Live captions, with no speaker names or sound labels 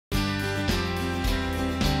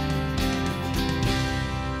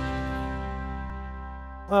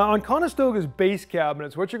On Conestoga's base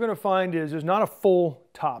cabinets, what you're going to find is there's not a full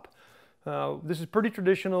top. This is pretty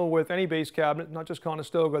traditional with any base cabinet, not just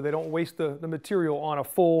Conestoga. They don't waste the material on a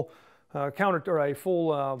full cabinet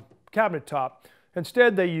top.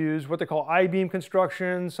 Instead, they use what they call I-beam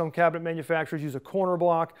construction. Some cabinet manufacturers use a corner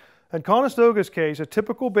block. In Conestoga's case, a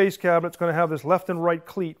typical base cabinet is going to have this left and right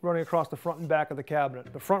cleat running across the front and back of the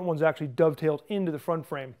cabinet. The front one's actually dovetailed into the front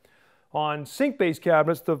frame. On sink-based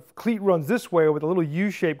cabinets, the cleat runs this way with a little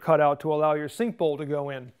U-shape cutout to allow your sink bowl to go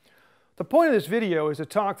in. The point of this video is to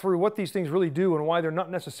talk through what these things really do and why they're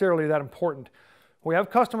not necessarily that important. We have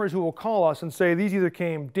customers who will call us and say these either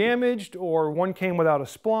came damaged, or one came without a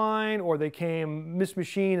spline, or they came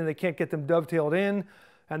mismachined and they can't get them dovetailed in,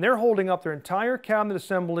 and they're holding up their entire cabinet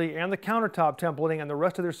assembly and the countertop templating and the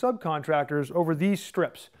rest of their subcontractors over these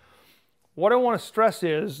strips. What I want to stress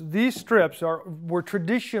is these strips were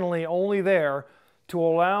traditionally only there to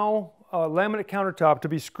allow a laminate countertop to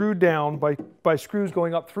be screwed down by screws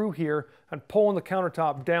going up through here and pulling the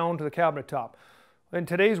countertop down to the cabinet top. In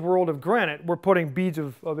today's world of granite, we're putting beads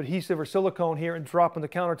of adhesive or silicone here and dropping the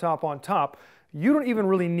countertop on top. You don't even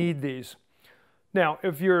really need these. Now,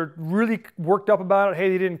 if you're really worked up about it, hey,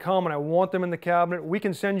 they didn't come and I want them in the cabinet, we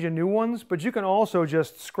can send you new ones, but you can also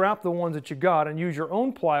just scrap the ones that you got and use your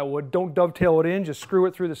own plywood. Don't dovetail it in, just screw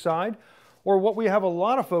it through the side. Or what we have a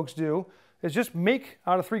lot of folks do is just make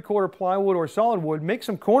out of 3/4 plywood or solid wood, make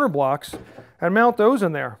some corner blocks and mount those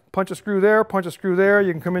in there. Punch a screw there, punch a screw there.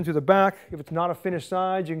 You can come in through the back. If it's not a finished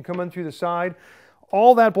side, you can come in through the side.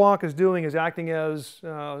 All that block is doing is acting as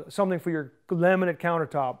something for your laminate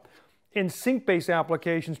countertop. In sink-based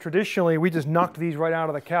applications, traditionally, we just knocked these right out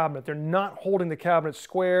of the cabinet. They're not holding the cabinet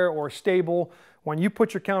square or stable. When you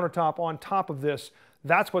put your countertop on top of this,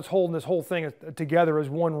 that's what's holding this whole thing together as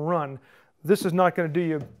one run. This is not going to do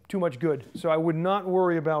you too much good. So I would not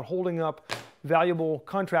worry about holding up valuable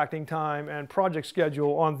contracting time and project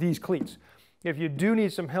schedule on these cleats. If you do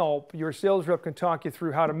need some help, your sales rep can talk you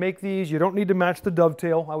through how to make these. You don't need to match the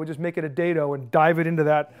dovetail. I would just make it a dado and dive it into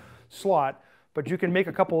that slot. But you can make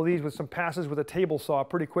a couple of these with some passes with a table saw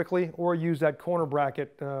pretty quickly, or use that corner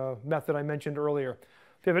bracket method I mentioned earlier.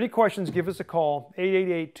 If you have any questions, give us a call,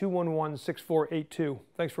 888-211-6482.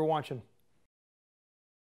 Thanks for watching.